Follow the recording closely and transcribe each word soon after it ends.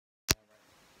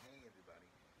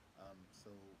So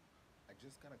I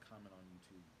just got a comment on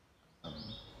YouTube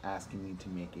asking me to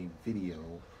make a video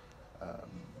um,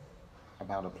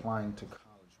 about applying to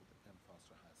college with the Penn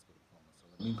Foster High School diploma. So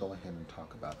let me go ahead and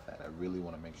talk about that. I really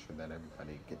want to make sure that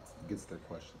everybody gets their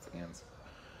questions answered.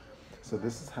 So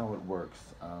this is how it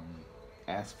works.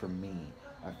 As for me,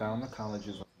 I found the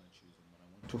colleges of my choosing when I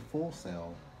went to Full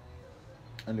Sail.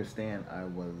 Understand,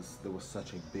 there was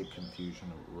such a big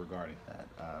confusion regarding that,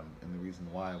 and the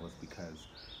reason why was because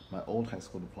my old high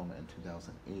school diploma in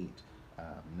 2008,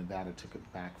 Nevada took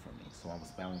it back from me, so I was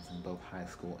balancing both high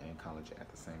school and college at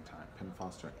the same time, Penn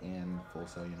Foster and Full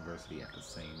Sail University at the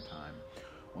same time.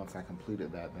 Once I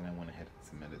completed that, then I went ahead and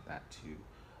submitted that to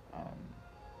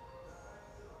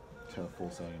Full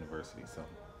Sail University. So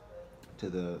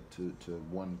to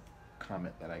one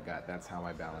comment that I got, that's how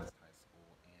I balanced high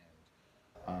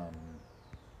school and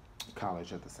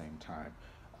college at the same time.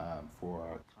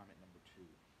 For comment number two,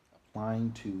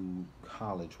 applying to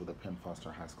college with a Penn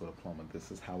Foster High School diploma. This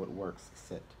is how it works.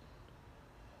 Sit.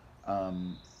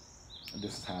 Um,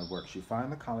 this is how it works. You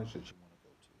find the college that you want to go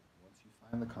to. Once you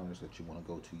find the college that you want to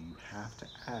go to, you have to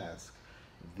ask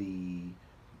the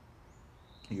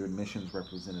your admissions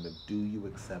representative, do you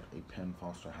accept a Penn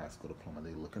Foster High School diploma?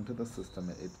 They look into the system.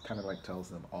 It kind of like tells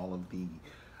them all of the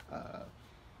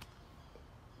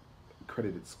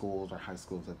accredited schools or high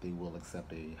schools that they will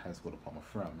accept a high school diploma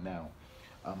from. Now,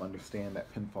 understand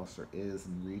that Penn Foster is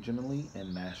regionally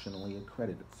and nationally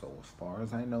accredited. So as far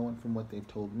as I know and from what they've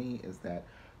told me is that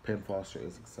Penn Foster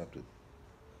is accepted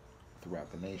throughout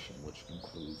the nation, which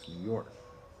includes New York.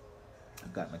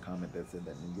 I've gotten a comment that said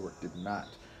that New York did not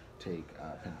take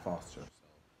Penn Foster. So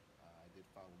I did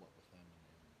follow up with them,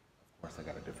 and of course I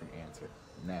got a different answer.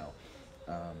 Now,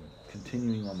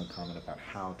 continuing on the comment about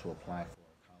how to apply for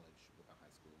college with a high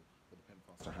school, with a Penn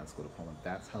Foster high school diploma,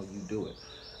 that's how you do it.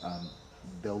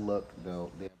 They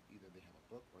have, either they have a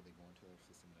book or they go into their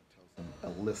system and it tells them a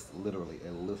list, literally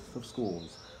a list of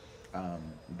schools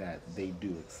that they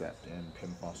do accept, and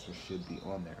Penn Foster should be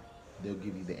on there. They'll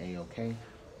give you the A-OK.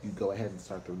 You go ahead and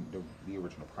start the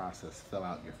original process. Fill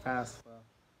out your FAFSA.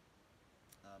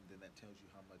 Then that tells you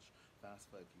how much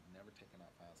FAFSA, if you've never taken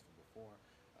out FAFSA before,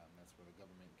 that's where the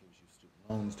government gives you student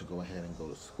loans to go ahead and go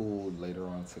to school later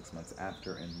on, 6 months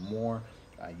after and more.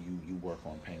 You work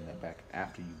on paying that back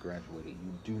after you graduated.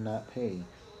 You do not pay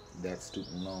that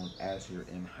student loan as you're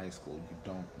in high school. You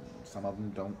don't. Some of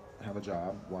them don't have a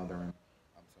job while they're in.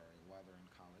 I'm sorry, while they're in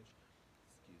college.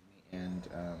 Excuse me. And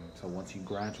so once you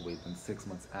graduate, then 6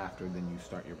 months after, then you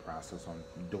start your process on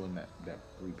doing that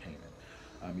repayment.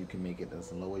 You can make it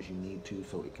as low as you need to,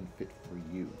 so it can fit for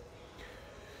you.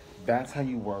 That's how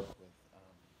you work with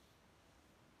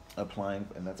applying,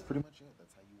 and that's pretty much it.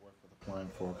 That's how you work with applying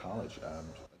for college. Again,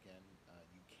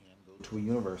 you can go to a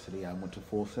university. I went to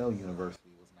Full Sail University.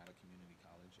 It was not a community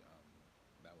college.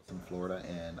 That was in Florida,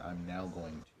 and I'm now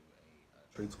going to a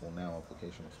trade school now, a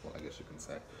vocational school, I guess you can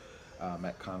say,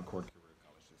 at Concord Career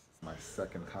College. This is my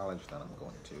second college that I'm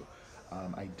going to.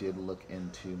 I did look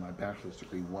into my bachelor's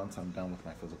degree once I'm done with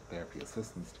my physical therapy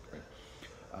assistance degree.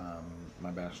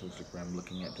 My bachelor's degree, I'm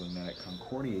looking at doing that at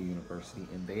Concordia University,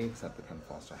 and they accept the Penn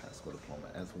Foster High School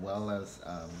diploma, as well as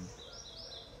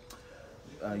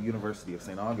University of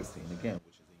St. Augustine, again,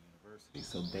 which is a university,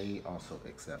 so they also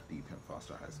accept the Penn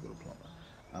Foster High School diploma.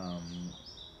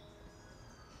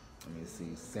 Let me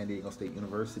see, San Diego State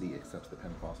University accepts the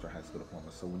Penn Foster High School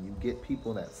diploma. So when you get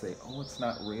people that say, "Oh, it's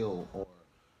not real," or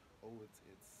 "Oh,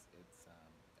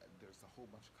 there's a whole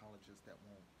bunch of colleges that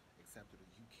won't accept it," or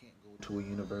 "You can't go to a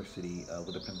university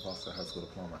with a Penn Foster High School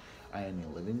diploma," I am a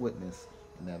living witness,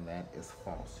 and then that is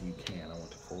false. You can. I went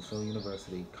to Full Sail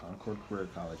University, Concord Career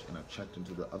College, and I've checked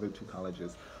into the other two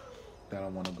colleges that I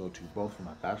want to go to, both for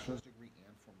my bachelor's degree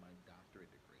and for my doctorate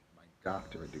degree. My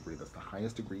doctorate degree, that's the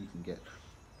highest degree you can get,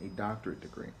 a doctorate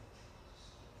degree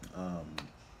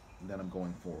that I'm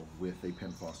going for with a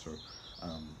Penn Foster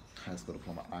high school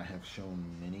diploma. I have shown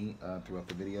many throughout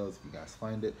the videos. If you guys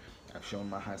find it, I've shown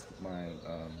my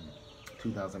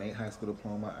 2008 high school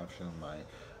diploma. I've shown my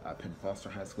Penn Foster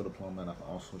high school diploma, and I've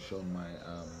also shown my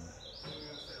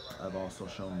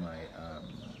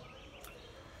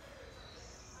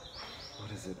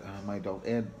what is it? My adult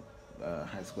ed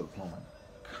high school diploma.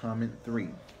 Comment three: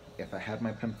 if I had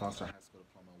my Penn Foster high school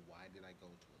diploma, why did I go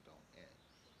to adult ed?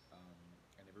 I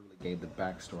never really gave the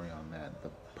backstory on that.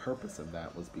 The purpose of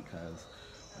that was because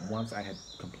once I had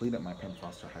completed my Penn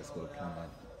Foster high school diploma,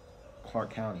 Clark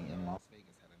County in Las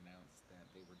Vegas had announced that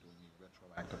they were doing a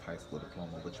retroactive high school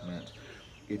diploma, which meant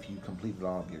if you completed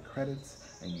all of your credits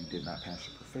and you did not pass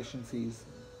your proficiencies,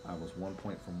 I was 1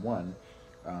 point from one,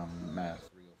 math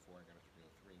 304, I got a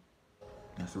 303.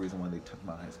 That's the reason why they took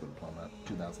my high school diploma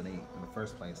in 2008 in the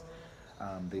first place.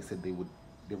 They said they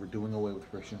were doing away with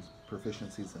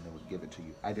proficiencies and they would give it to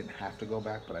you. I didn't have to go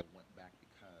back, but I went back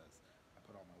because I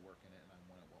put all my work in it and I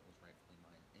wanted what was rightfully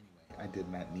mine anyway. I did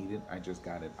not need it. I just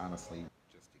got it honestly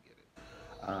just to get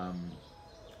it. Um,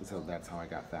 so that's how I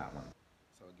got that one.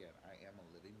 So again, I am a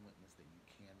living witness that you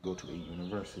can go to a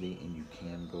university and you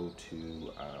can go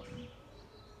to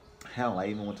hell. I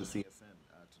even went to CSN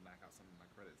to knock out some of my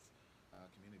credits,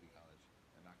 community college,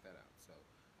 and knock that out. So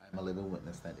I'm a living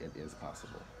witness that it is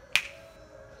possible.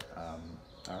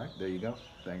 All right, there you go.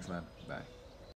 Thanks, man. Bye.